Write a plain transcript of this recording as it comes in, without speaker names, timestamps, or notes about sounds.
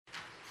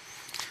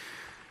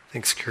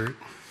Thanks, Kurt.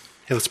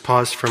 Hey, let's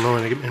pause for a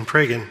moment and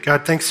pray again.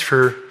 God, thanks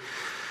for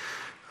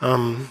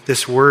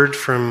this word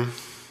from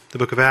the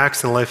book of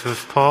Acts and the life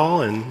of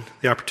Paul and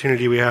the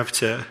opportunity we have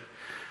to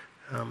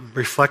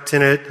reflect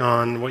in it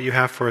on what you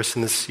have for us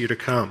in this year to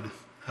come.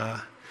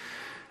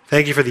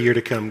 Thank you for the year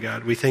to come,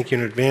 God. We thank you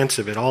in advance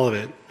of it, all of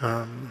it.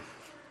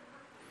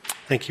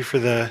 Thank you for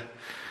the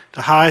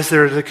highs that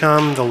are to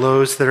come, the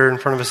lows that are in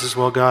front of us as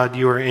well, God.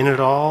 You are in it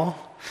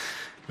all.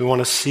 We want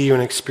to see you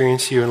and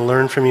experience you and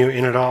learn from you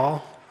in it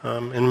all.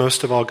 And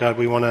most of all, God,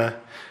 we want to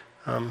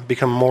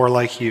become more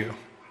like you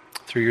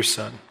through your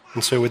Son.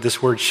 And so would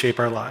this word shape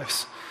our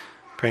lives?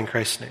 Pray in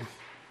Christ's name.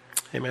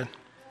 Amen.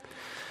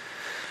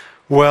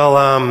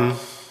 Well,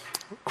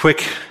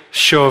 quick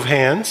show of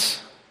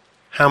hands.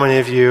 How many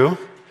of you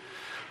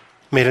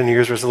made a New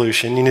Year's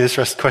resolution? You knew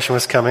this question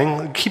was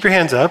coming. Keep your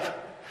hands up.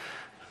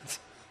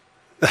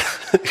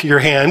 Your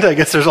hand, I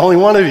guess there's only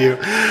one of you.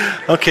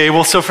 Okay,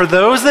 well, so for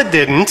those that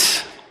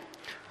didn't,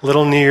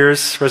 little New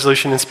Year's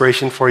resolution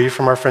inspiration for you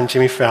from our friend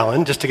Jimmy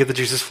Fallon, just to get the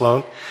juices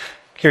flowing.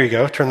 Here you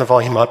go. Turn the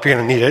volume up. You're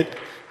going to need it.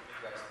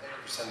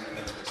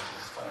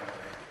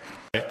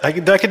 I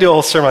could do a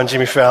whole sermon on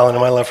Jimmy Fallon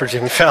and my love for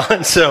Jimmy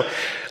Fallon. So,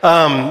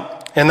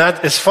 and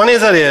that, as funny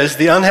as that is,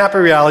 the unhappy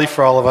reality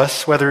for all of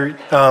us, whether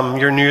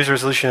your New Year's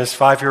resolution is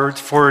 5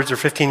 words or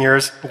 15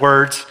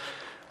 words,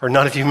 or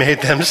none of you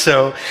made them,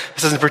 so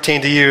this doesn't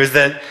pertain to you, is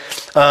that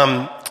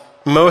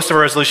most of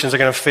our resolutions are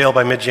going to fail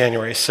by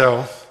mid-January.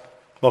 So,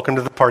 welcome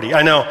to the party.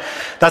 I know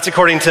that's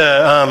according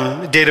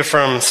to data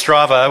from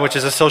Strava, which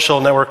is a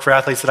social network for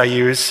athletes that I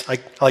use. I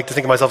like to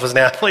think of myself as an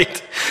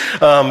athlete.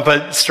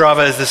 But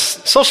Strava is this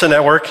social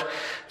network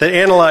that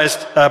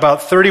analyzed about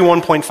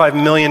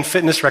 31.5 million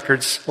fitness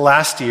records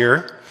last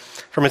year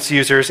from its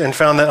users and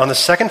found that on the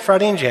second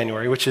Friday in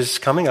January, which is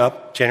coming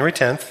up, January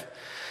 10th,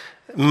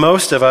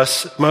 most of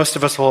us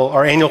will,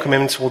 our annual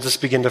commitments will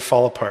just begin to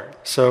fall apart.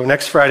 So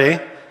next Friday,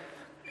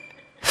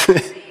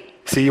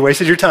 see, you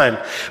wasted your time.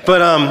 But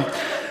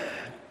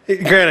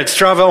granted,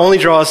 Strava only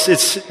draws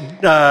its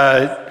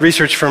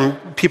research from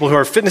people who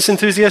are fitness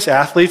enthusiasts,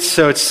 athletes,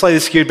 so it's slightly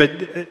skewed,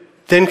 but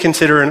then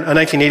consider a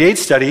 1988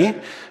 study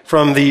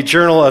from the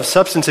Journal of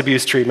Substance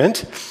Abuse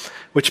Treatment,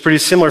 which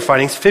produced similar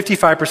findings.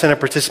 55% of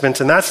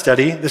participants in that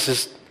study, this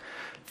is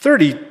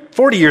 40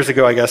 years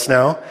ago, I guess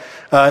now,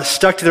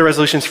 stuck to their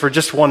resolutions for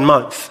just 1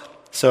 month,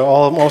 so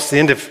almost the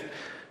end of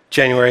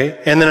January.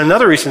 And then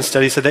another recent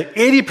study said that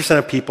 80%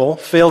 of people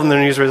failed in their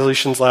New Year's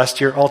resolutions last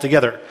year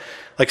altogether.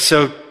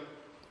 So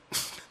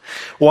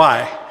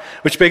why?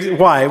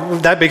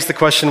 That begs the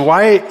question,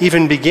 why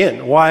even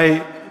begin?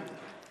 Why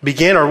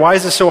begin, or why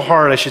is it so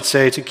hard, I should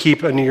say, to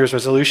keep a New Year's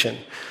resolution?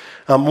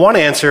 One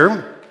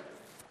answer,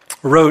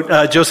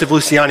 wrote Joseph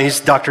Luciani's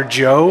Dr.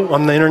 Joe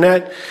on the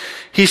internet.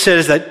 He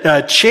says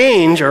that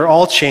change, or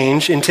all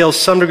change, entails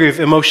some degree of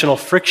emotional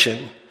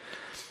friction,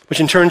 which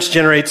in turn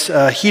generates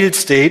a heated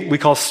state we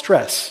call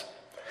stress.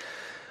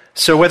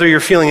 So whether you're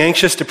feeling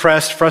anxious,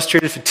 depressed,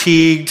 frustrated,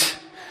 fatigued,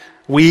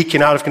 weak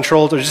and out of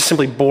control, or just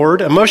simply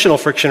bored, emotional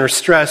friction or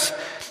stress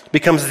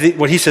becomes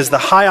what he says, the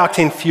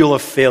high-octane fuel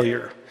of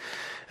failure.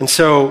 And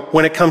so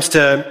when it comes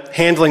to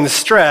handling the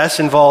stress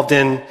involved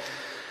in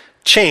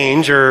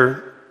change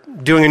or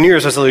doing a New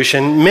Year's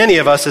resolution, many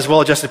of us as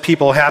well-adjusted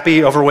people,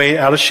 happy, overweight,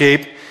 out of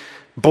shape,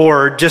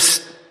 bored,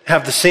 just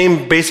have the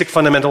same basic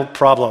fundamental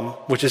problem,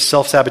 which is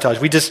self-sabotage.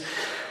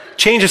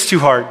 Change is too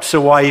hard,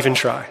 so why even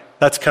try?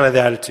 That's kind of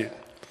the attitude.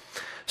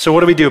 So what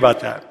do we do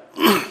about that?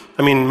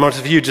 I mean, most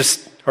of you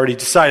just already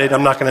decided,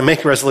 I'm not going to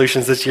make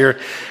resolutions this year.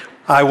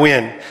 I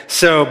win.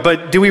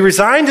 But do we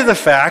resign to the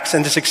facts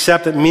and just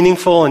accept that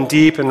meaningful and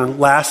deep and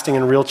lasting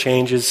and real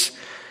change is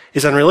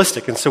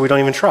unrealistic, and so we don't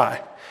even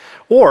try?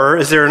 Or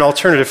is there an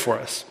alternative for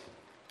us?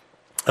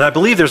 And I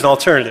believe there's an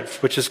alternative,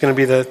 which is going to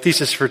be the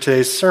thesis for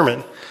today's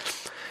sermon.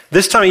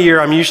 This time of year,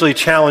 I'm usually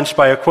challenged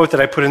by a quote that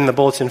I put in the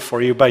bulletin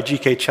for you by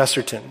G.K.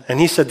 Chesterton. And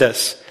he said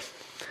this: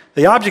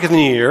 the object of the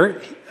new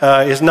year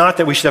is not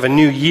that we should have a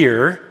new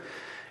year,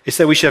 it's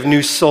that we should have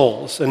new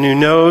souls, a new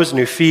nose,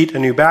 new feet, a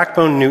new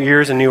backbone, new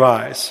ears, and new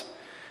eyes.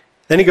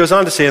 Then he goes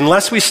on to say,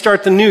 unless we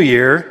start the new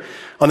year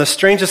on the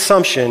strange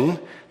assumption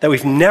that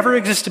we've never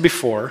existed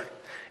before,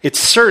 it's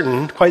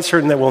certain, quite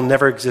certain, that we'll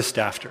never exist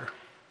after.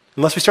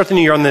 Unless we start the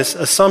new year on this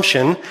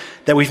assumption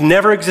that we've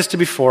never existed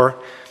before,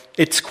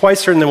 it's quite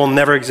certain that we'll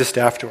never exist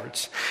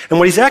afterwards. And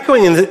what he's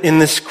echoing in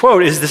this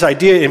quote is this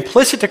idea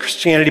implicit to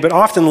Christianity, but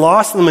often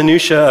lost in the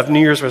minutiae of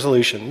New Year's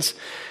resolutions,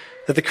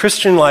 that the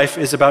Christian life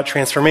is about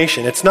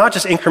transformation. It's not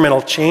just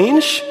incremental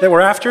change that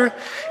we're after,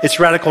 it's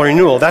radical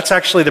renewal. That's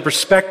actually the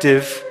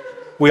perspective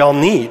we all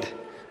need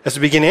as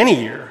we begin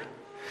any year.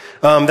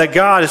 That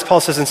God, as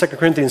Paul says in 2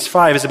 Corinthians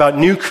 5, is about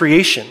new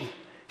creation.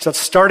 It's about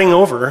starting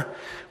over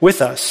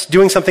with us,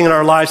 doing something in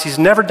our lives he's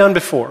never done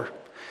before.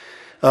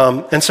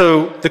 And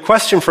so the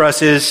question for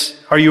us is,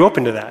 are you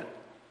open to that?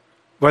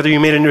 Whether you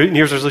made a New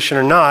Year's resolution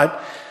or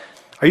not,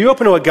 are you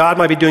open to what God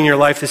might be doing in your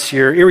life this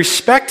year,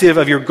 irrespective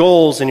of your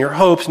goals and your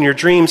hopes and your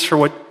dreams for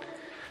what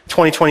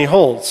 2020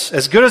 holds?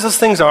 As good as those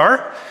things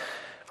are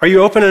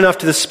you open enough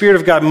to the Spirit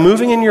of God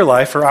moving in your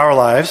life, or our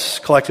lives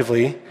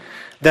collectively,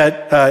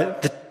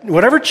 that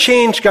whatever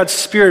change God's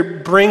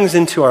Spirit brings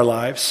into our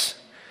lives,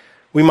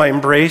 we might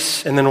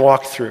embrace and then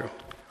walk through.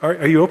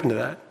 Are you open to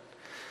that?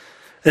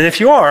 And if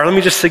you are, let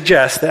me just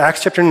suggest that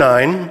Acts chapter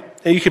 9,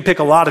 you could pick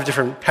a lot of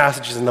different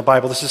passages in the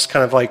Bible. This is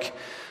kind of like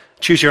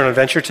choose your own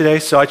adventure today.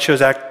 So I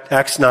chose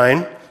Acts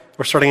 9.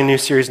 We're starting a new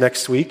series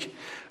next week.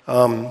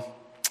 Acts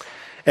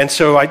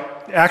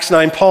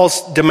 9,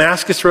 Paul's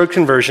Damascus Road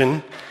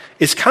conversion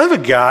is kind of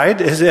a guide,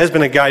 has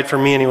been a guide for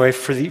me anyway,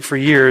 for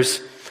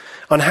years,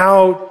 on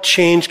how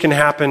change can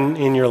happen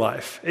in your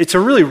life. It's a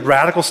really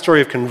radical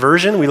story of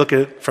conversion. We look at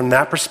it from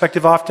that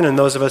perspective often, and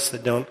those of us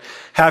that don't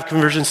have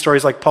conversion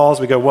stories like Paul's,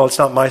 we go, well, it's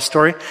not my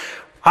story.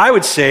 I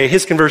would say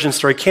his conversion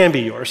story can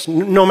be yours,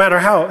 no matter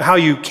how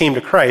you came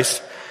to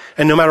Christ,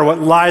 and no matter what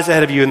lies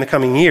ahead of you in the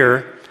coming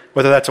year,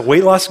 whether that's a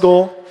weight loss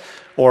goal,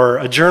 or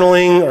a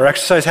journaling or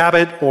exercise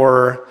habit,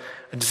 or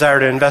a desire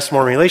to invest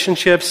more in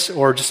relationships,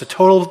 or just a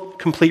total,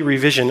 complete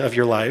revision of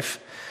your life.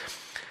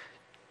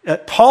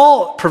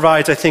 Paul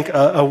provides, I think,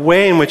 a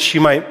way in which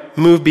you might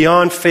move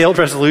beyond failed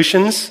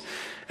resolutions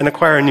and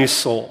acquire a new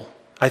soul,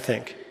 I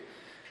think.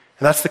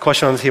 And that's the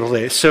question on the table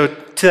today. So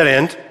to that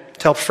end,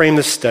 to help frame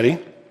this study,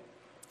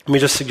 let me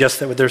just suggest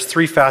that there's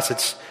three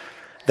facets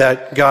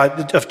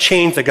of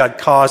change that God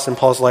caused in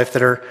Paul's life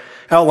that are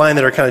outlined,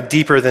 that are kind of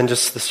deeper than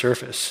just the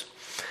surface.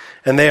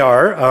 And they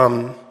are,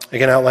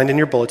 again, outlined in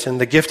your bulletin,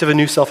 the gift of a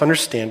new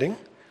self-understanding,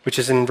 which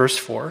is in verse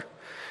 4.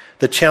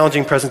 The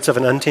challenging presence of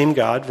an untamed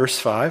God, verse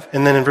 5.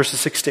 And then in verses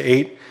 6 to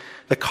 8,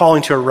 the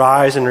calling to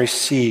arise and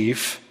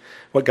receive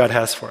what God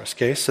has for us,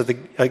 okay? So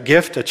a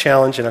gift, a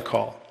challenge, and a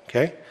call,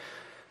 okay?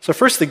 So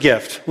first the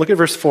gift. Look at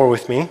verse 4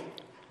 with me,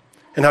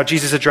 and how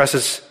Jesus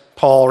addresses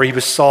Paul, or he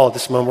was Saul at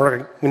this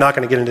moment. We're not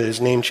going to get into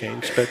his name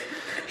change, but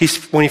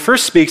when he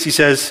first speaks, he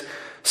says,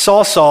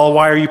 Saul, Saul,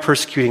 why are you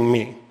persecuting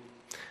me?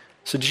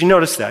 So did you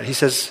notice that? He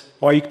says,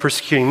 why are you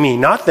persecuting me?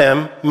 Not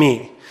them,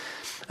 me.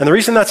 And the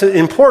reason that's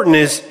important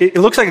is it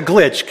looks like a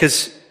glitch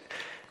because,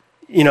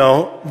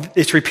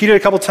 it's repeated a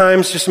couple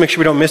times just to make sure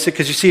we don't miss it.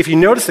 Because you see, if you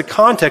notice the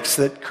context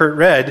that Kurt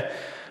read,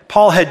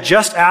 Paul had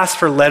just asked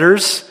for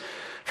letters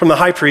from the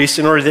high priest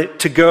in order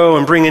to go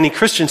and bring any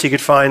Christians he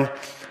could find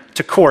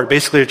to court,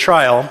 basically to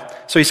trial.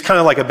 So he's kind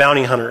of like a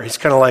bounty hunter. He's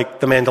kind of like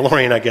the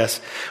Mandalorian, I guess,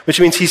 which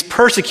means he's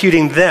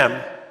persecuting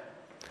them.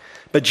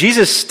 But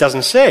Jesus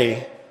doesn't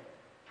say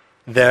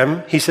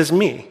them, he says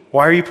me.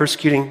 Why are you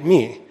persecuting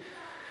me?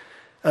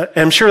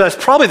 I'm sure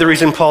that's probably the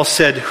reason Paul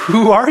said,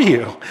 who are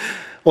you?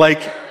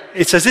 Like,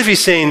 it's as if he's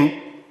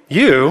saying,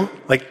 you?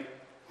 Like,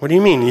 what do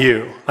you mean,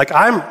 you? Like,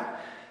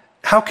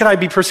 how could I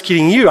be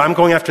persecuting you? I'm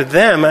going after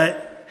them.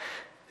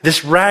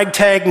 This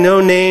ragtag,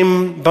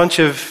 no-name bunch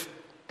of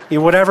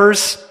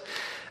whatevers.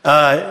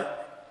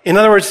 In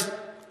other words,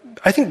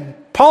 I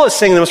think Paul is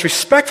saying the most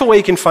respectful way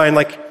you can find,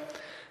 like,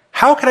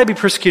 how could I be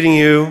persecuting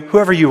you,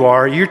 whoever you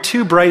are? You're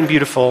too bright and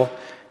beautiful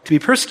to be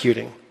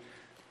persecuting.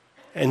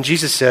 And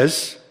Jesus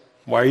says,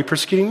 why are you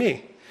persecuting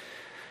me?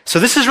 So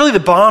this is really the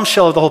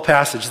bombshell of the whole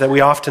passage that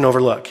we often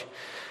overlook,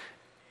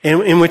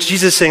 in which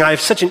Jesus is saying, I have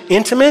such an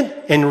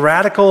intimate and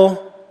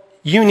radical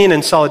union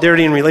and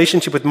solidarity and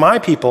relationship with my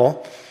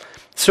people,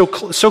 so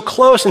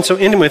close and so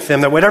intimate with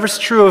them, that whatever's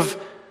true of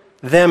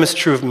them is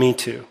true of me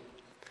too.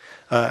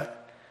 And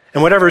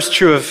whatever is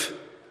true of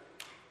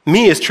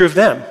me is true of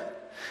them.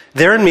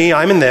 They're in me,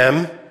 I'm in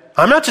them.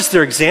 I'm not just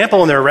their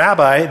example and their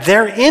rabbi.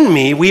 They're in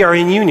me, we are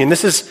in union.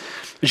 This is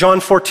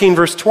John 14,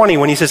 verse 20,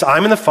 when he says,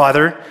 I'm in the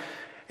Father,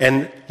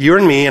 and you're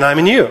in me, and I'm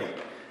in you.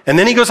 And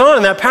then he goes on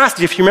in that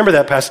passage, if you remember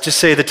that passage, to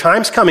say, the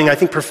time's coming, I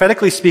think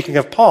prophetically speaking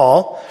of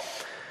Paul,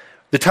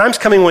 the time's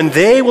coming when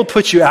they will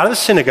put you out of the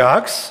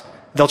synagogues,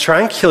 they'll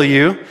try and kill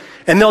you,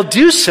 and they'll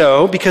do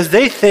so because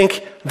they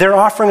think they're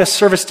offering a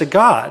service to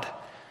God.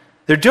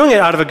 They're doing it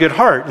out of a good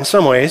heart in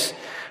some ways,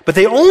 but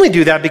they only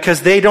do that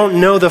because they don't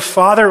know the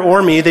Father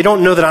or me. They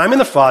don't know that I'm in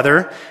the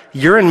Father,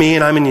 you're in me,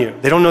 and I'm in you.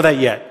 They don't know that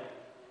yet.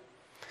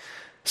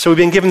 So we've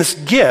been given this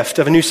gift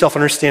of a new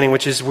self-understanding,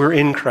 which is we're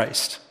in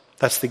Christ.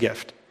 That's the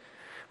gift.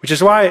 Which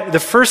is why the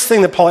first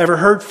thing that Paul ever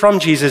heard from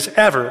Jesus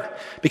ever,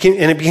 it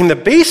became the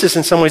basis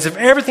in some ways of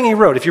everything he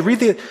wrote. If you read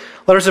the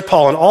letters of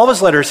Paul, in all of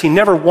his letters, he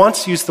never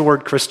once used the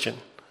word Christian.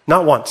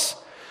 Not once.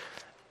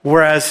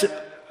 Whereas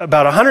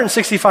about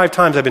 165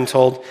 times, I've been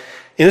told,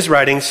 in his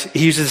writings,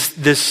 he uses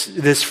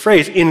this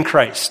phrase, in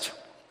Christ.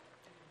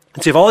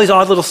 And so you have all these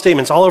odd little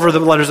statements all over the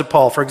letters of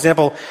Paul. For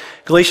example,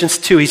 Galatians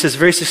 2, he says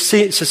very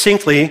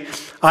succinctly,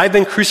 I've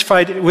been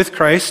crucified with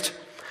Christ.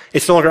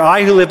 It's no longer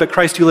I who live, but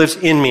Christ who lives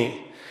in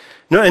me.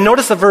 And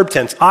notice the verb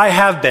tense. I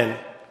have been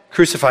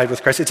crucified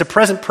with Christ. It's a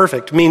present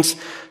perfect. It means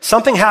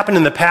something happened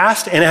in the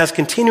past and it has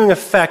continuing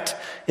effect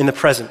in the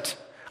present.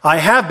 I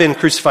have been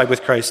crucified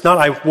with Christ, not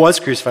I was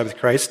crucified with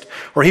Christ,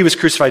 or he was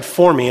crucified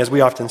for me, as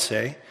we often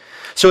say.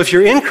 So if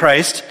you're in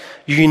Christ,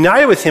 you're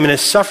united with him in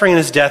his suffering and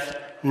his death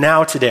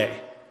now today.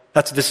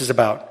 That's what this is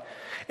about.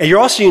 And you're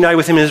also united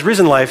with him in his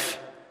risen life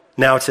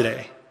now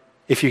today,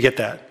 if you get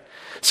that.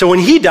 So when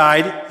he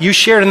died, you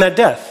shared in that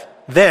death,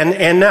 then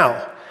and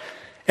now.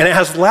 And it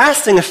has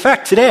lasting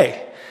effect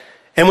today.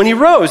 And when he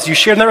rose, you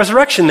shared in that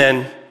resurrection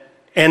then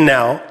and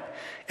now.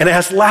 And it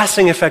has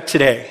lasting effect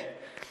today.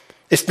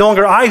 It's no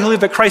longer I who live,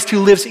 but Christ who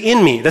lives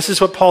in me. This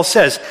is what Paul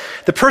says.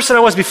 The person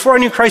I was before I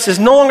knew Christ is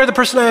no longer the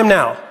person I am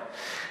now.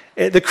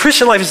 The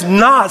Christian life is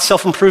not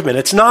self-improvement.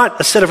 It's not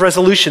a set of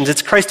resolutions.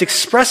 It's Christ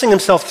expressing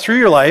himself through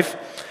your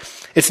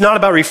life. It's not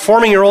about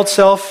reforming your old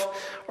self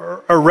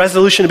or a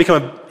resolution to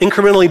become an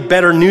incrementally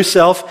better new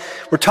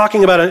self. We're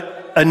talking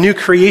about a new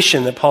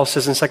creation that Paul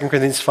says in 2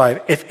 Corinthians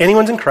 5. If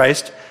anyone's in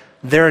Christ,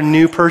 they're a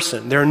new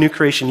person. They're a new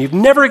creation. You've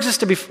never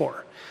existed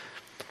before.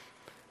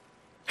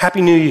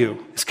 Happy New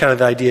You is kind of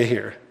the idea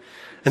here.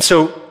 And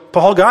so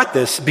Paul got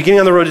this, beginning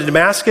on the road to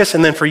Damascus,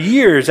 and then for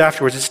years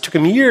afterwards. It took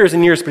him years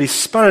and years, but he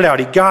spun it out.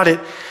 He got it.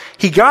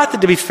 He got that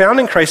to be found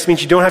in Christ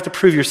means you don't have to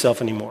prove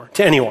yourself anymore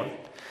to anyone.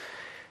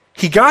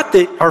 He got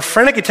that our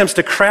frenetic attempts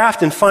to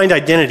craft and find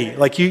identity.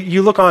 Like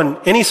you look on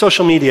any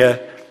social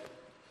media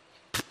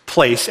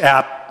place,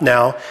 app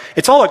now,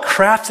 it's all about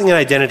crafting an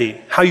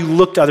identity, how you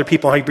look to other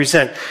people, how you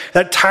present.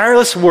 That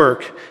tireless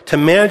work to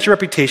manage your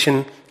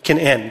reputation can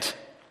end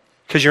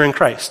because you're in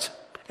Christ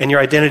and your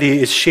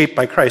identity is shaped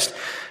by Christ.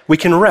 We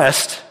can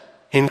rest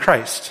in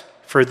Christ.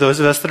 For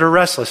those of us that are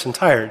restless and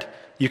tired,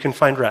 you can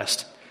find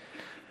rest.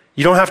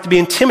 You don't have to be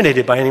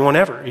intimidated by anyone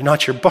ever. You're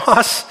not your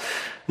boss,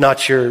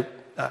 not your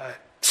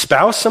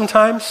spouse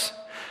sometimes,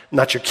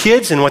 not your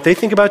kids and what they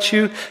think about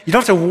you. You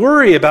don't have to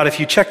worry about if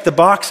you checked the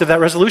box of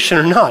that resolution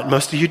or not.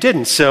 Most of you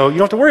didn't, so you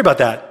don't have to worry about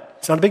that.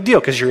 It's not a big deal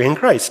because you're in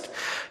Christ.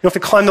 You don't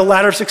have to climb the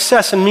ladder of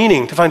success and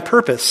meaning to find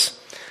purpose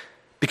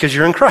because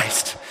you're in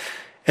Christ.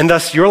 And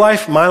thus your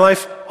life, my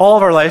life, all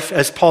of our life,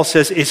 as Paul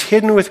says, is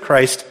hidden with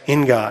Christ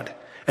in God.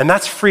 And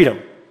that's freedom.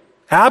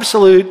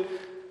 Absolute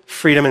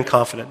freedom and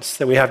confidence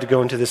that we have to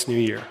go into this new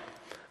year.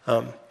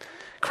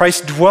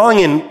 Christ dwelling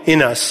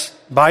in us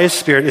by his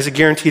Spirit is a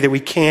guarantee that we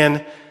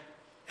can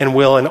and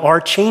will and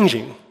are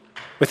changing.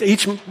 With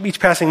each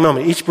passing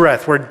moment, each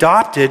breath, we're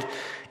adopted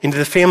into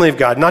the family of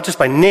God, not just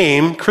by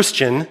name,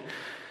 Christian,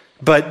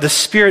 but the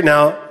Spirit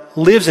now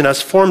lives in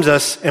us, forms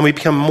us, and we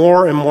become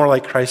more and more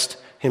like Christ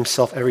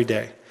himself every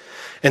day.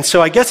 And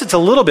so I guess it's a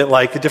little bit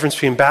like the difference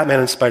between Batman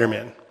and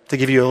Spider-Man, to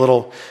give you a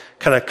little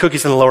kind of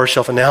cookies on the lower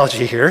shelf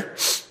analogy here.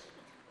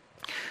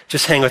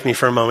 Just hang with me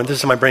for a moment. This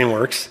is how my brain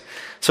works.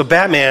 So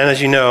Batman,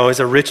 as you know, is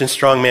a rich and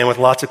strong man with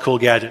lots of cool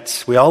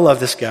gadgets. We all love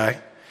this guy.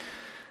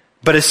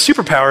 But his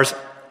superpowers,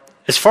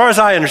 as far as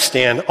I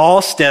understand,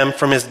 all stem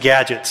from his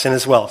gadgets and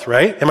his wealth,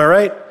 right? Am I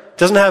right?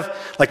 Doesn't have,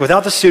 like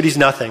without the suit, he's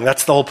nothing.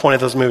 That's the whole point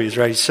of those movies,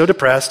 right? He's so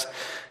depressed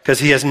because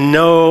he has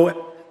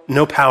no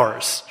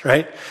powers,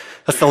 right?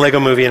 That's the Lego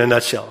movie in a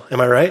nutshell.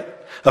 Am I right?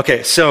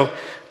 Okay,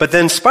 but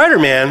then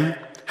Spider-Man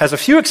has a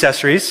few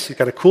accessories. He's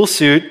got a cool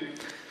suit,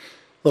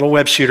 little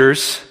web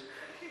shooters,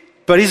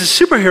 but he's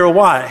a superhero.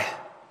 Why?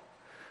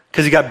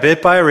 Because he got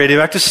bit by a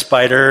radioactive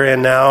spider,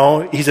 and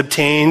now he's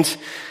obtained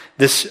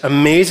this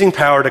amazing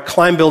power to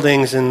climb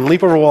buildings and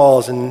leap over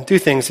walls and do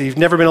things that you've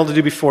never been able to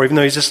do before, even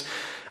though he's just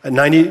a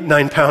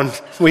 99-pound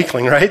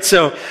weakling, right?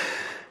 So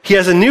he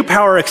has a new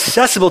power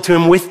accessible to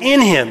him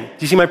within him. Do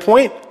you see my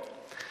point?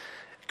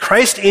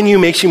 Christ in you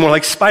makes you more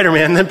like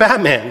Spider-Man than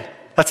Batman.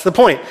 That's the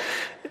point.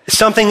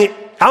 Something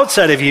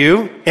outside of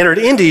you entered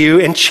into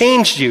you and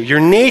changed you. Your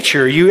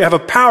nature, you have a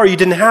power you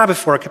didn't have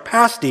before, a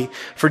capacity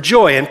for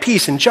joy and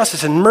peace and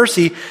justice and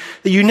mercy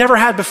that you never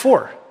had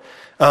before.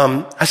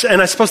 And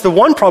I suppose the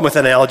one problem with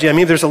that analogy, I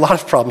mean, there's a lot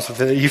of problems with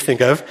it that you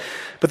think of,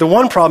 but the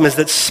one problem is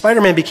that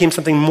Spider-Man became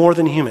something more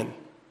than human.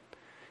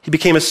 He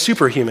became a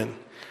superhuman.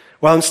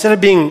 While instead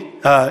of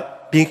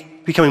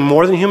becoming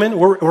more than human,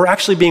 we're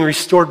actually being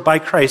restored by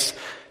Christ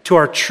to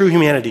our true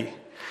humanity.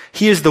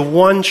 He is the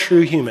one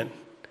true human.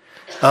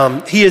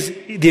 He is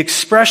the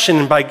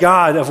expression by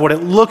God of what it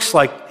looks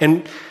like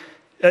and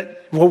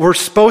what we're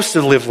supposed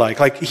to live like.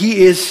 Like,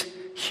 he is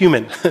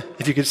human,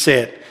 if you could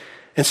say it.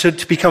 And so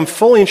to become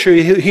fully and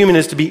truly human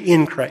is to be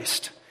in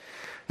Christ,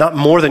 not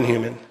more than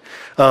human.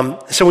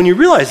 So when you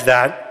realize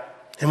that,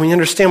 and when you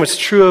understand what's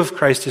true of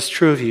Christ is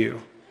true of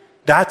you,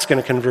 that's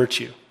going to convert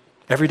you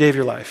every day of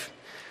your life.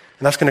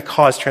 And that's going to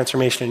cause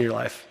transformation in your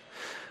life.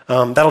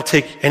 That'll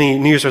take any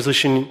New Year's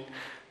resolution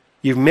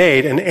you've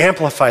made and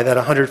amplify that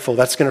 100-fold.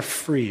 That's going to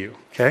free you,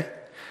 okay?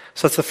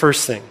 So that's the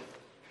first thing.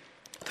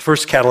 The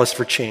first catalyst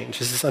for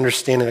change is this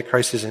understanding that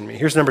Christ is in me.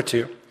 Here's number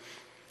 2.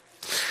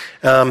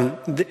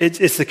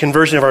 It's the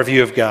conversion of our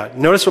view of God.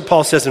 Notice what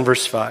Paul says in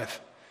verse 5.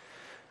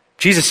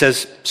 Jesus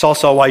says, Saul,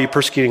 Saul, why are you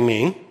persecuting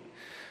me?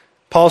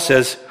 Paul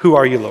says, who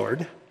are you,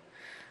 Lord?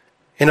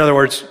 In other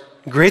words,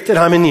 great that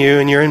I'm in you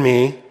and you're in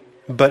me,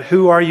 but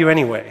who are you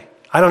anyway?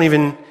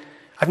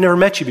 I've never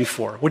met you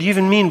before. What do you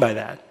even mean by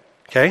that?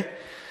 Okay?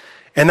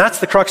 And that's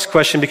the crux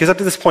question, because up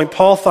to this point,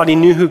 Paul thought he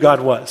knew who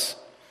God was.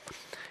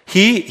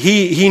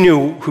 He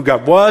knew who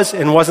God was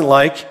and wasn't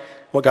like,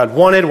 what God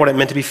wanted, what it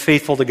meant to be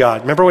faithful to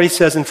God. Remember what he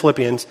says in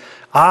Philippians,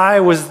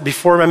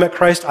 before I met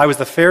Christ, I was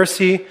the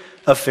Pharisee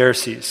of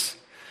Pharisees.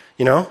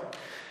 You know?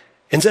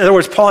 In other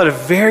words, Paul had a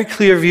very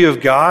clear view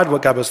of God,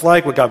 what God was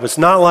like, what God was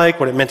not like,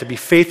 what it meant to be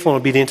faithful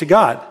and obedient to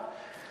God.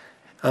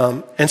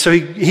 And so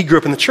he grew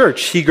up in the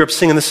church. He grew up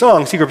singing the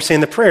songs. He grew up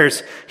saying the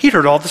prayers. He'd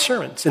heard all the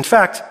sermons. In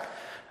fact,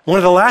 One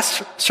of the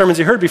last sermons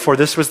he heard before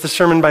this was the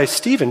sermon by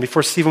Stephen,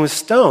 before Stephen was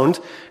stoned,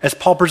 as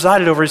Paul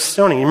presided over his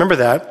stoning. You remember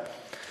that?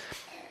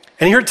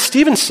 And he heard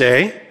Stephen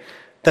say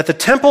that the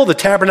temple, the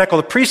tabernacle,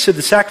 the priesthood,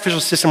 the sacrificial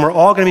system were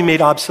all going to be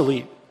made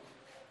obsolete.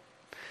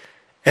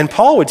 And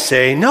Paul would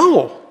say,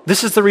 no,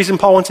 this is the reason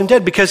Paul wants him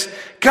dead, because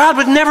God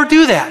would never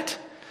do that.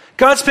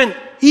 God spent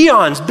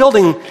eons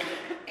building,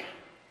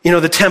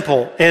 the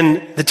temple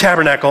and the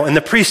tabernacle and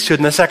the priesthood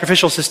and the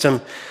sacrificial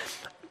system.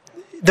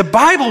 The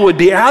Bible would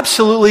be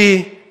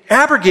absolutely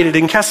abrogated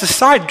and cast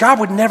aside. God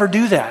would never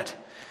do that.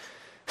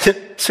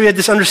 So he had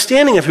this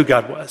understanding of who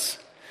God was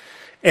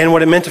and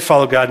what it meant to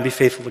follow God and be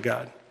faithful to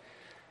God.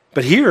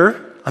 But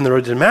here, on the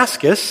road to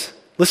Damascus,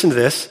 listen to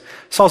this,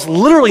 Saul's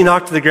literally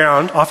knocked to the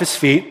ground off his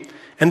feet,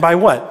 and by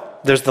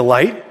what? There's the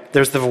light,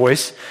 there's the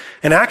voice,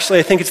 and actually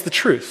I think it's the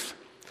truth,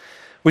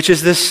 which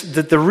is this,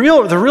 that the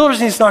real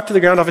reason he's knocked to the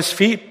ground off his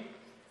feet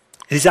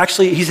is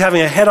he's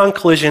having a head-on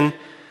collision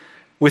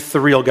with the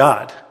real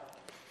God.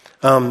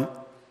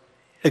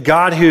 A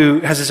God who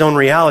has his own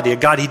reality, a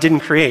God he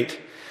didn't create,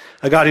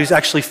 a God who's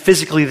actually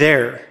physically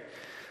there.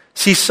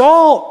 See,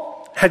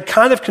 Saul had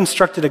kind of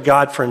constructed a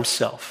God for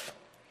himself.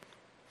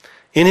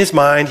 In his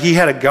mind, he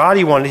had a God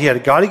he wanted, he had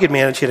a God he could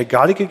manage, he had a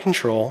God he could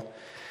control.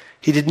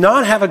 He did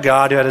not have a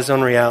God who had his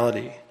own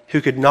reality, who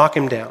could knock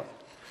him down,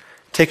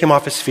 take him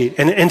off his feet.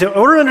 And in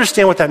order to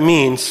understand what that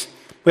means,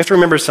 we have to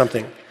remember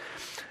something.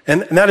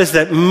 And that is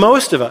that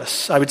most of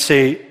us, I would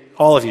say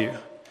all of you,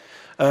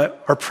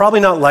 are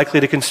probably not likely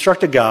to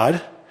construct a God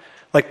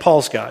like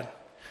Paul's God,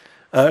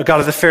 a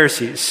God of the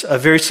Pharisees, a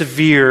very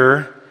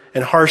severe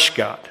and harsh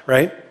God,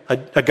 right?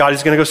 A God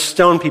who's going to go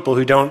stone people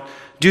who don't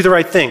do the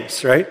right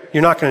things, right?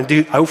 You're not going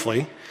to do,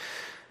 hopefully.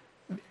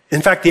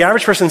 In fact, the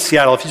average person in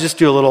Seattle, if you just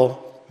do a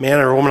little man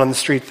or woman on the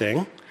street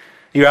thing,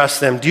 you ask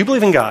them, do you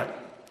believe in God?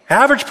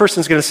 Average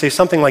person's going to say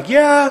something like,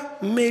 yeah,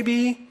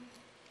 maybe.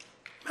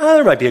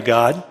 There might be a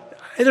God.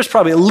 There's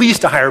probably at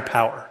least a higher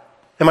power.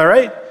 Am I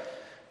right?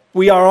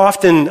 We are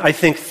often,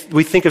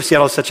 we think of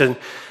Seattle as such an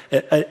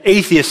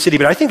atheist city,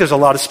 but I think there's a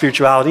lot of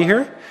spirituality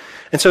here.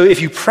 And so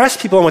if you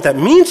press people on what that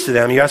means to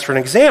them, you ask for an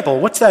example,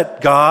 what's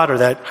that God or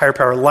that higher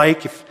power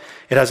like? If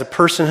it has a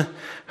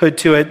personhood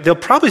to it, they'll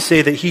probably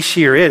say that he,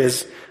 she, or it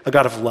is a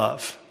God of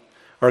love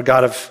or a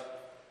God of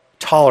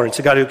tolerance,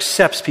 a God who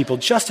accepts people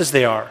just as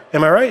they are.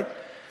 Am I right?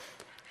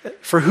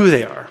 For who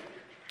they are.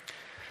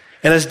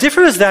 And as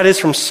different as that is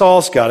from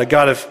Saul's God, a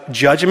God of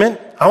judgment,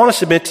 I want to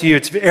submit to you,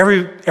 it's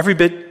every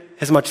bit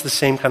as much the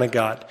same kind of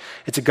God.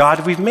 It's a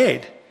God we've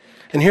made.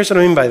 And here's what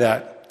I mean by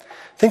that.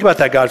 Think about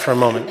that God for a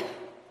moment.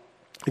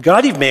 The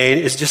God you've made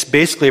is just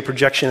basically a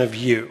projection of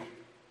you,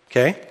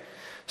 okay?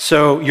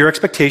 So your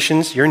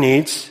expectations, your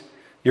needs,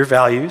 your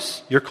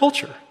values, your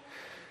culture.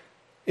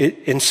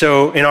 And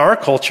so in our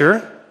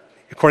culture,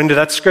 according to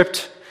that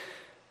script,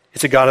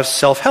 it's a God of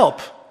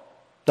self-help,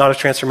 not of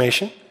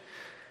transformation.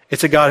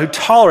 It's a God who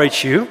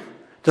tolerates you,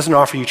 doesn't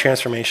offer you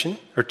transformation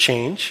or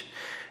change.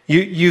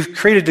 You've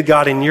created the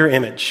God in your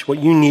image, what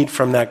you need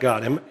from that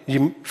God.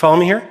 You follow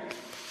me here?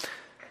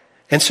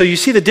 And so you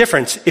see the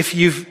difference.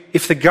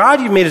 If the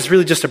God you've made is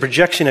really just a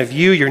projection of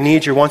you, your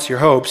needs, your wants, your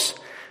hopes,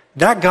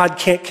 that God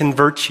can't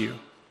convert you.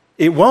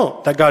 It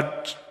won't. That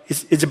God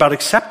is about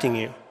accepting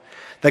you.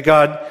 That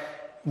God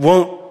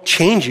won't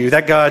change you.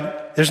 That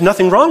God, there's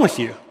nothing wrong with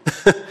you.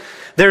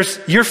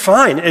 You're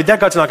fine. That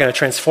God's not going to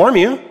transform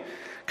you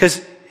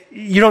because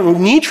you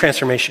don't need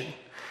transformation.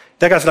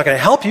 That God's not going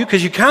to help you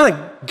because you kind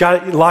of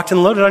got it locked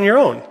and loaded on your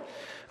own.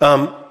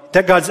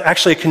 That God's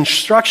actually a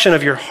construction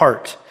of your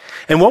heart.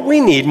 And what we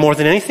need more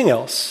than anything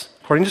else,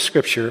 according to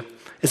Scripture,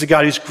 is a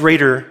God who's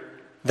greater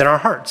than our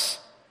hearts.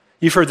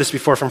 You've heard this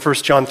before from 1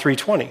 John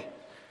 3:20.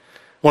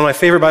 One of my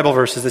favorite Bible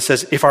verses that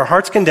says, if our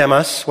hearts condemn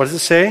us, what does it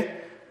say?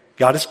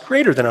 God is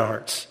greater than our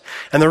hearts.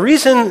 And the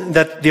reason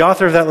that the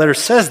author of that letter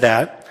says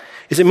that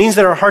is it means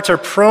that our hearts are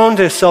prone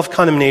to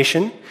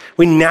self-condemnation.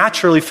 We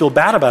naturally feel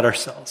bad about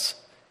ourselves.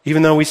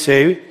 Even though we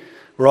say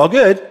we're all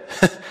good,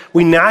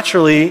 we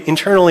naturally,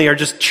 internally are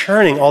just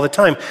churning all the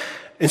time.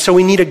 And so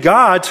we need a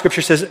God,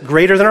 Scripture says,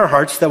 greater than our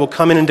hearts that will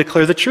come in and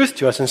declare the truth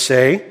to us and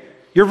say,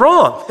 you're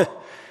wrong.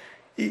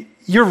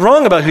 You're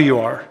wrong about who you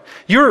are.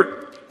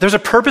 There's a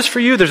purpose for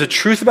you. There's a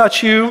truth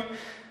about you.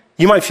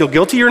 You might feel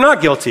guilty. You're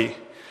not guilty.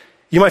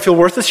 You might feel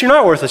worthless. You're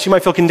not worthless. You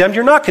might feel condemned.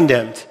 You're not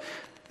condemned.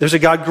 There's a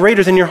God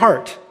greater than your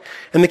heart.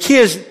 And the key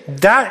is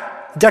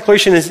that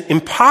declaration is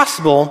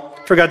impossible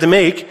for God to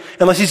make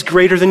unless he's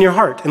greater than your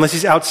heart, unless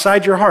he's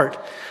outside your heart.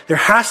 There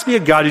has to be a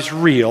God who's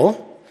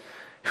real,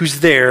 who's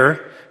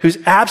there, who's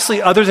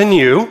absolutely other than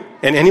you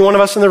and any one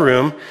of us in the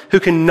room, who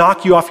can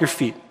knock you off your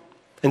feet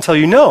and tell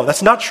you, no,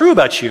 that's not true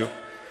about you.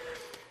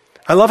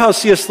 I love how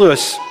C.S.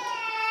 Lewis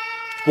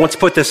once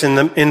put this in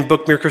the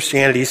book Mere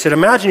Christianity. He said,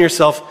 imagine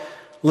yourself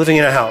living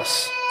in a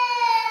house.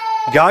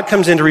 God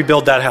comes in to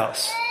rebuild that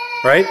house,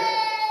 right?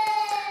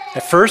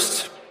 At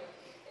first,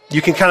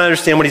 you can kind of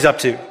understand what he's up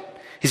to.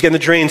 He's getting the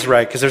drains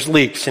right because there's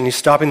leaks, and he's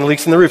stopping the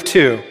leaks in the roof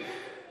too.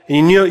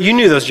 And you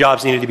knew those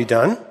jobs needed to be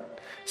done,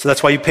 so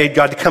that's why you paid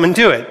God to come and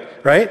do it,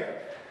 right?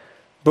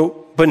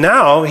 But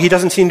now he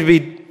doesn't seem to be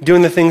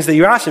doing the things that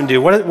you asked him to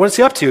do. What's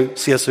he up to,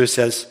 C.S. Lewis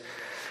says?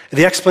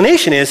 The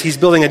explanation is he's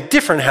building a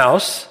different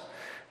house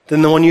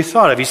than the one you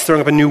thought of. He's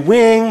throwing up a new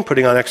wing,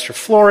 putting on extra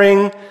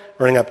flooring,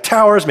 running up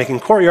towers, making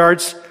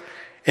courtyards.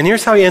 And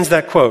here's how he ends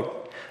that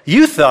quote.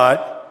 You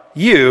thought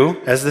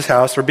you, as this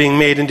house, were being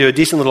made into a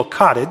decent little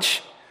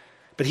cottage,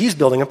 but he's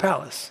building a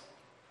palace.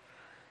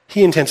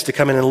 He intends to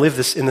come in and live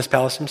in this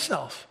palace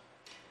himself.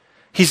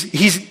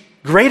 He's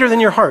greater than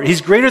your heart.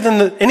 He's greater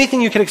than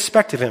anything you could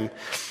expect of him.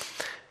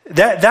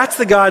 That's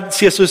the God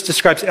C.S. Lewis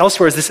describes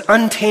elsewhere as this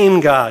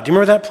untamed God. Do you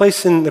remember that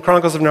place in the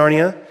Chronicles of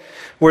Narnia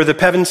where the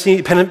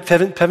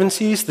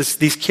Pevensies,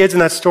 these kids in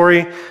that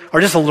story,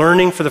 are just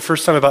learning for the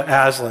first time about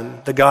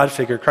Aslan, the God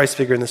figure, Christ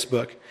figure in this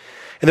book.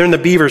 And they're in the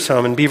Beaver's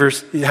home, and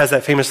Beavers has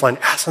that famous line,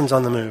 Aslan's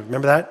on the move.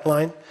 Remember that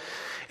line?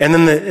 And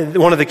then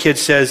one of the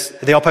kids says,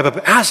 they all pipe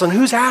up, Aslan,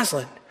 who's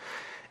Aslan?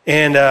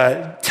 And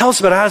tell us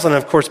about Aslan.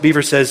 And of course,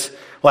 Beaver says,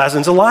 well,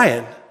 Aslan's a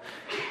lion.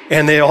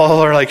 And they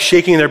all are like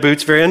shaking their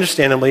boots very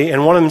understandably.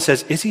 And one of them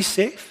says, is he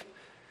safe?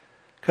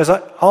 Because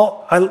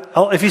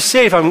if he's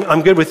safe,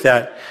 I'm good with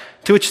that.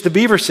 To which the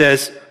Beaver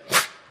says,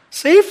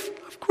 safe?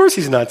 Of course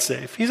he's not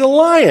safe. He's a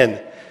lion.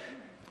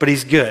 But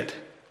he's good.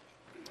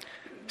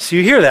 So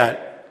you hear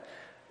that.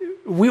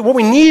 What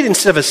we need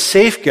instead of a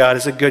safe God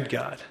is a good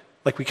God.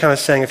 Like we kind of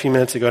sang a few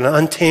minutes ago, an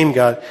untamed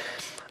God.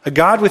 A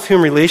God with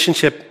whom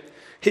relationship,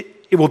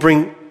 it will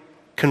bring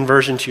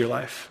conversion to your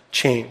life,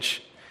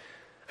 change.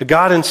 A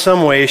God in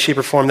some way, shape,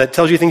 or form that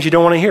tells you things you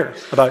don't want to hear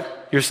about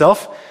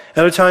yourself. At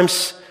other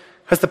times,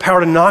 has the power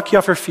to knock you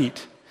off your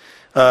feet.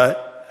 A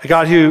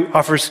God who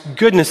offers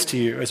goodness to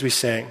you, as we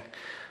sang.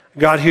 A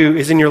God who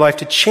is in your life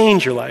to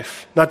change your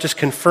life, not just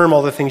confirm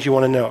all the things you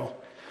want to know.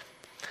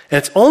 And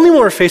it's only when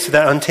we're faced with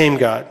that untamed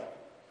God,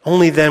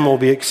 only then will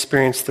we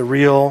experience the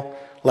real,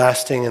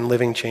 lasting, and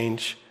living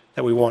change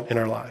that we want in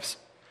our lives.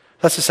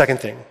 That's the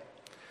second thing.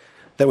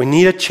 That we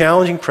need a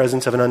challenging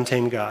presence of an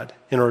untamed God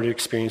in order to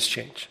experience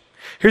change.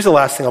 Here's the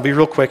last thing. I'll be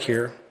real quick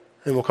here,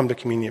 and we'll come to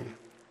communion.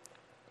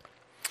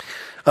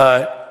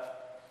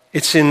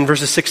 It's in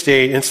verses 6 to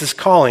 8, and it's this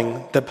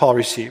calling that Paul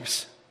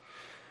receives,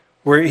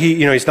 where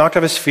he's knocked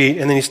off his feet,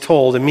 and then he's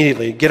told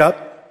immediately, get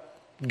up,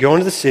 go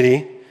into the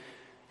city,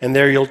 and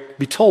there you'll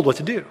be told what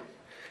to do.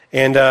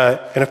 And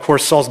of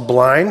course, Saul's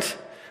blind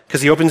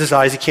because he opens his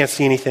eyes, he can't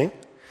see anything.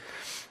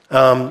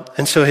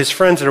 And so his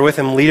friends that are with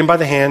him lead him by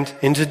the hand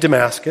into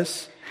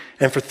Damascus,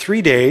 and for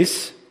 3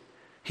 days,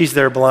 he's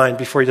there blind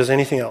before he does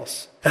anything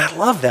else. And I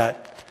love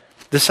that.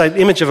 This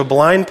image of a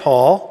blind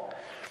Paul,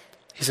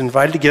 he's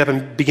invited to get up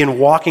and begin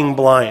walking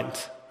blind.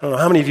 I don't know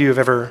how many of you have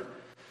ever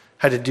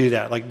had to do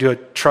that, like do a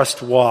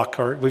trust walk,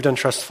 or we've done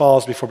trust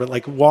falls before, but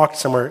like walked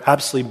somewhere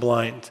absolutely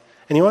blind.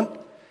 Anyone?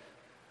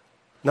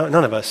 No,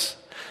 none of us.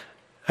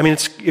 I mean,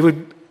 it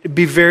would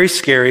be very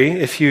scary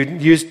if you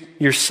used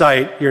your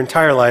sight your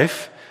entire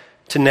life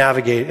to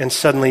navigate, and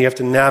suddenly you have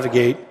to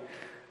navigate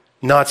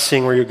not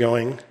seeing where you're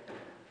going,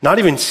 not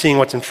even seeing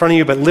what's in front of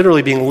you, but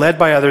literally being led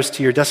by others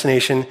to your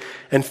destination,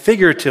 and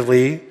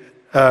figuratively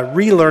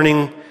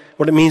relearning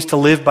what it means to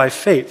live by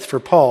faith for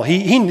Paul.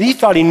 He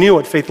thought he knew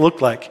what faith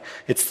looked like.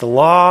 It's the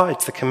law,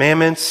 it's the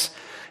commandments,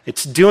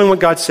 it's doing what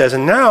God says,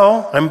 and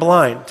now I'm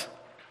blind.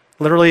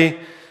 Literally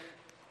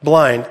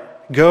blind.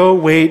 Go,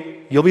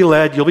 wait, you'll be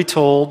led, you'll be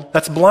told.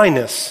 That's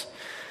blindness.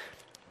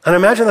 And I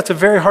imagine that's a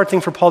very hard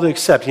thing for Paul to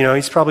accept.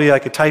 He's probably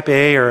like a type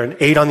A or an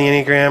 8 on the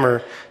Enneagram,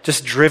 or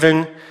just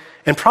driven.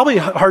 And probably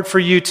hard for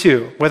you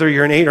too, whether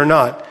you're an 8 or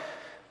not.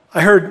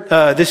 I heard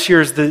this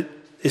year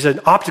is an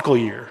optical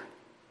year,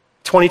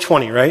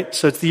 2020, right?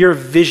 So it's the year of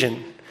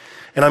vision.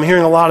 And I'm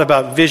hearing a lot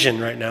about vision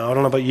right now. I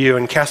don't know about you,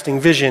 and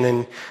casting vision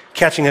and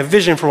catching a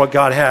vision for what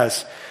God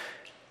has.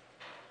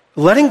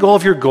 Letting go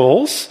of your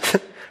goals,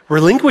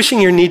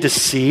 relinquishing your need to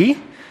see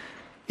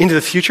into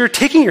the future,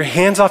 taking your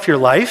hands off your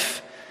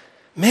life,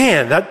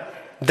 man,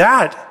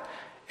 that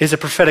is a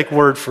prophetic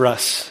word for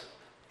us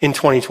in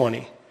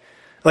 2020.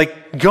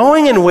 Like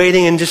going and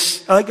waiting and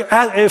just, like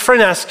a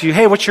friend asks you,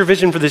 hey, what's your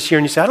vision for this year?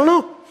 And you say, I don't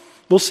know.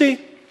 We'll see.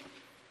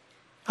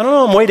 I don't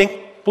know. I'm waiting.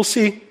 We'll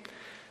see.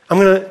 I'm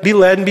going to be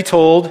led and be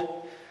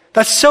told.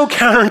 That's so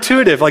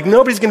counterintuitive. Like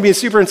nobody's going to be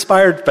super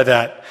inspired by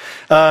that.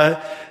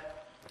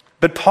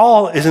 But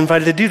Paul is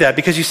invited to do that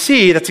because you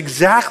see, that's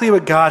exactly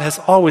what God has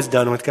always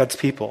done with God's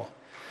people.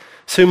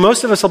 So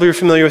most of us will be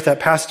familiar with that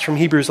passage from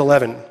Hebrews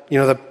 11,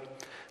 the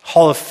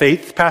Hall of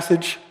Faith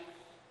passage,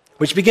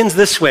 which begins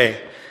this way.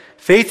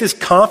 Faith is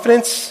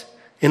confidence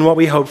in what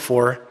we hope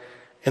for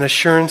and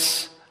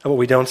assurance of what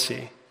we don't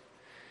see.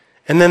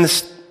 And then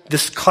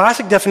this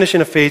classic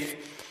definition of faith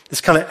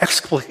is kind of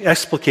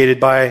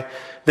explicated by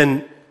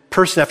then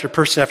person after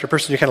person after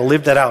person who kind of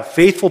lived that out.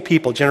 Faithful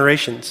people,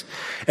 generations.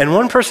 And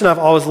one person I've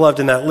always loved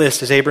in that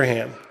list is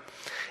Abraham.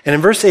 And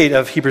in verse 8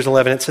 of Hebrews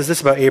 11, it says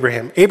this about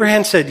Abraham.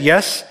 Abraham said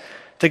yes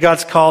to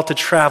God's call to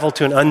travel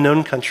to an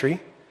unknown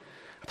country,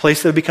 a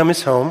place that would become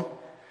his home,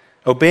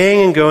 obeying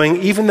and going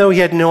even though he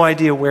had no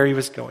idea where he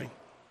was going.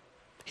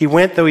 He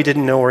went though he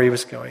didn't know where he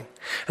was going.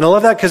 And I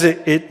love that because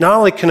it not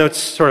only connotes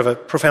sort of a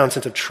profound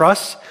sense of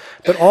trust,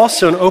 but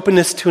also an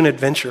openness to an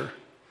adventure.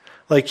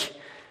 Like,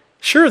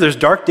 sure, there's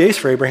dark days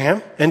for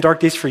Abraham and dark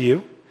days for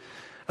you.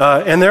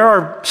 And there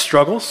are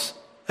struggles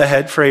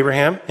ahead for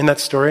Abraham in that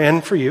story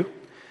and for you.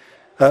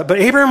 But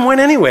Abraham went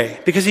anyway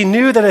because he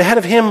knew that ahead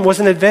of him was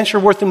an adventure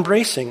worth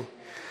embracing.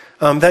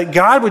 That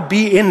God would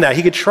be in that.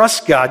 He could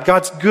trust God.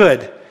 God's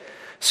good.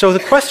 So the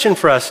question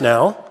for us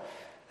now,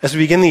 as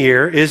we begin the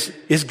year,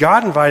 is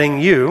God inviting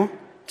you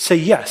to say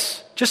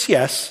yes, just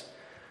yes,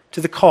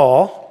 to the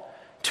call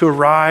to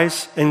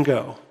arise and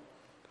go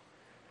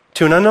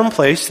to an unknown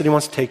place that he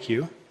wants to take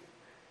you?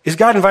 Is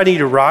God inviting you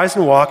to rise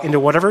and walk into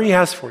whatever he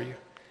has for you?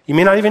 You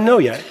may not even know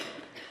yet.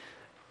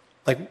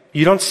 Like,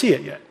 you don't see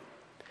it yet.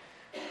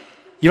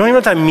 You don't even know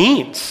what that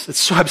means. It's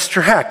so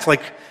abstract.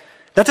 Like,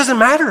 that doesn't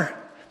matter.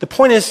 The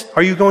point is,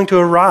 are you going to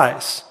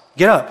arise,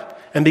 get up,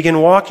 and begin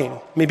walking?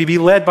 Maybe be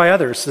led by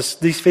others,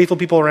 these faithful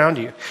people around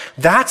you.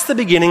 That's the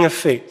beginning of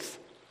faith.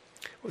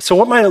 So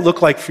what might it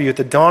look like for you at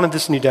the dawn of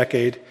this new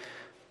decade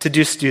to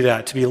just do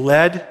that, to be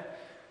led,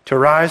 to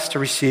arise, to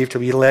receive, to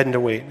be led, and to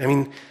wait? I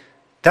mean,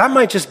 that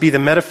might just be the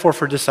metaphor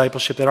for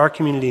discipleship that our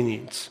community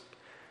needs,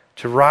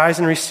 to rise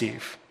and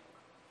receive,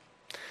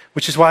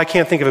 which is why I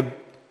can't think of a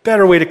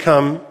better way to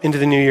come into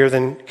the new year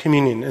than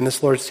communion in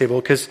this Lord's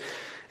table, because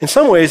in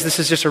some ways this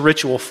is just a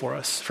ritual for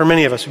us. For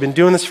many of us, we've been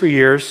doing this for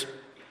years.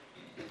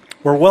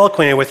 We're well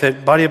acquainted with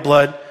it, body of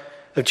blood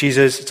of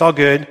Jesus, it's all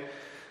good.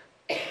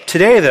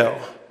 Today, though,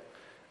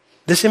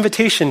 this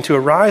invitation to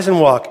arise and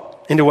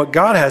walk into what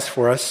God has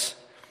for us,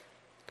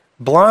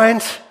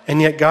 blind, and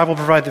yet God will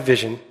provide the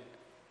vision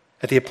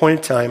at the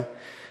appointed time,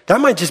 that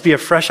might just be a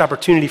fresh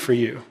opportunity for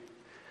you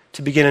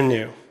to begin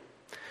anew.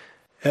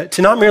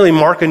 To not merely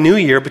mark a new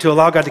year, but to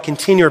allow God to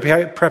continue or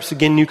perhaps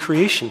begin new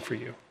creation for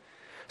you.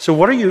 So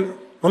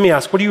let me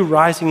ask, what are you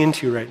rising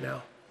into right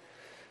now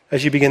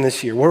as you begin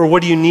this year? Or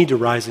what do you need to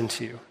rise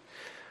into?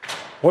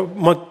 What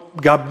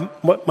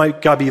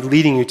might God be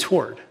leading you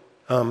toward?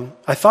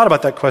 I thought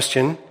about that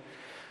question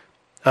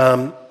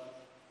a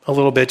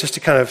little bit, just to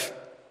kind of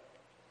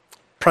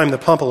prime the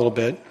pump a little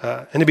bit.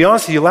 And to be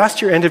honest with you,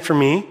 last year ended for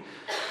me,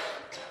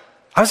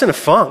 I was in a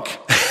funk.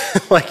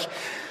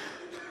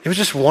 It was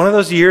just one of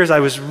those years I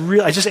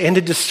just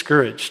ended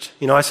discouraged.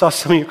 I saw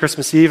some of you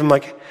Christmas Eve, I'm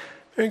like,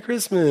 Merry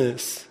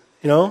Christmas,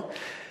 a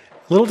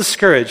little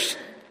discouraged.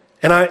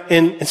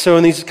 And so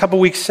in these couple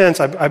weeks since,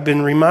 I've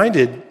been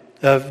reminded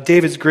of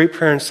David's great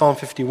prayer in Psalm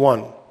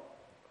 51,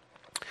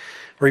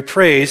 where he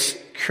prays,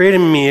 create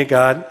in me,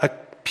 God, a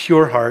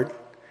pure heart,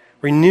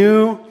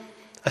 renew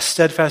a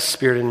steadfast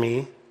spirit in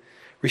me,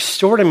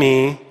 restore to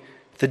me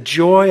the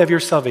joy of your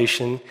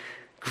salvation,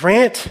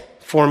 grant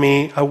for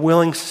me a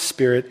willing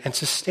spirit, and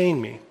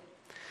sustain me.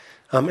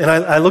 And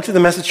I looked at the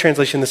Message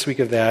translation this week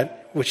of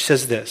that, which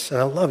says this, and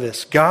I love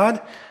this: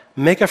 God,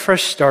 make a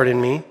fresh start in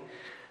me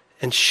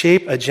and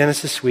shape a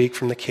Genesis week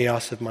from the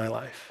chaos of my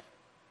life.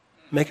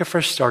 Make a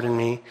fresh start in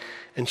me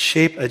and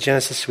shape a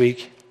Genesis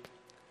week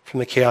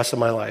from the chaos of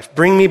my life.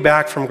 Bring me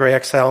back from gray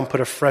exile and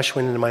put a fresh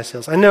wind into my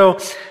sails. I know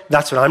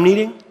that's what I'm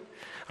needing.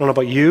 I don't know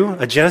about you.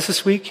 A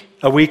Genesis week,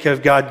 a week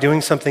of God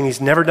doing something he's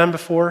never done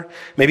before,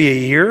 maybe a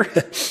year.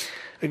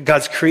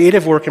 God's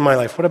creative work in my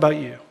life. What about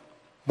you?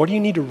 What do you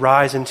need to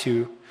rise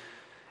into?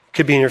 It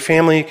could be in your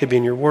family, it could be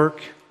in your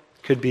work,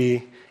 it could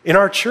be in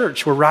our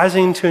church. We're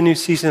rising into a new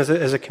season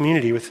as a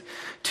community with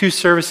 2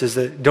 services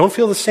that don't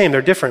feel the same.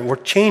 They're different. We're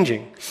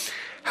changing.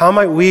 How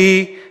might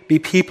we be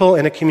people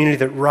in a community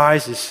that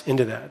rises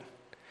into that?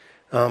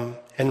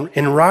 And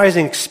in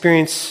rising,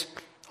 experience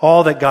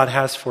all that God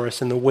has for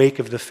us in the wake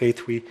of the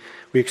faith we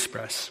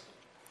express.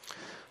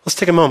 Let's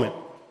take a moment.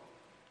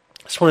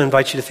 I just want to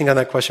invite you to think on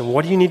that question.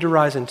 What do you need to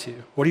rise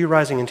into? What are you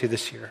rising into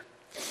this year?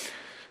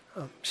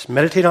 Just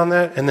meditate on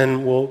that, and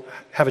then we'll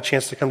have a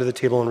chance to come to the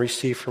table and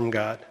receive from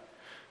God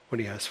what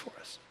he has for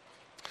us.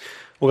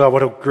 Well, God,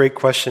 what a great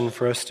question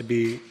for us to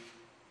be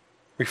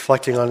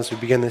reflecting on as we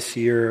begin this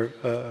year,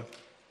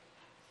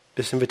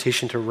 this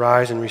invitation to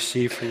rise and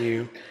receive from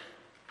you.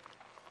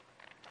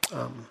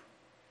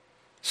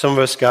 Some of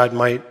us, God,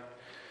 might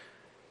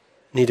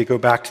need to go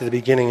back to the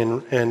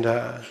beginning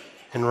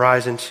and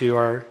rise into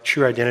our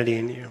true identity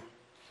in you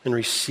and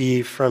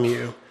receive from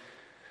you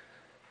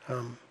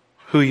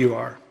who you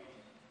are.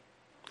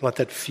 Let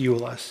that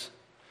fuel us.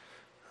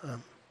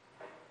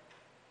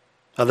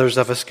 Others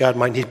of us, God,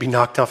 might need to be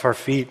knocked off our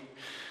feet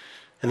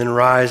and then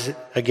rise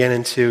again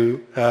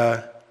into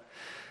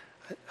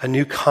a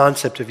new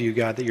concept of you,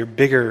 God, that you're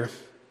bigger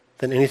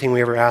than anything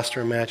we ever asked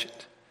or imagined.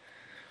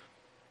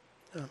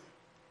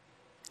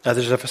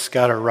 Others of us,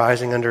 God, are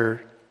rising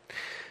under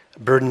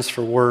burdens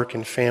for work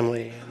and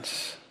family, and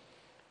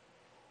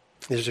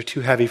these are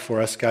too heavy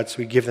for us, God, so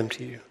we give them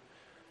to you.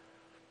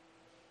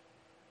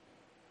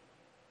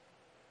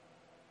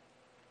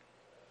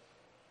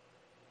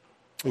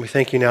 And we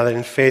thank you now that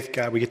in faith,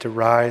 God, we get to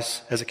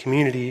rise as a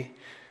community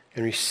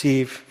and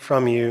receive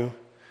from you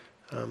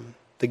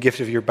the gift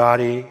of your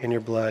body and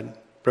your blood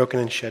broken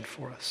and shed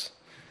for us.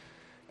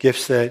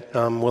 Gifts that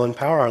will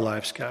empower our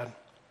lives, God.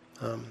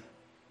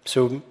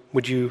 So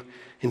would you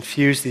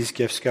infuse these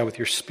gifts, God, with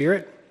your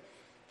Spirit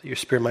that your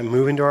Spirit might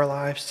move into our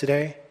lives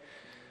today,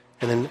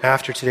 and then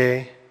after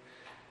today,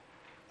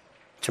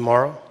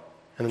 tomorrow,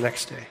 and the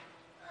next day.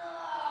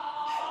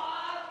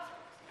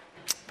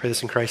 Pray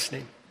this in Christ's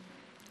name.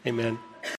 Amen.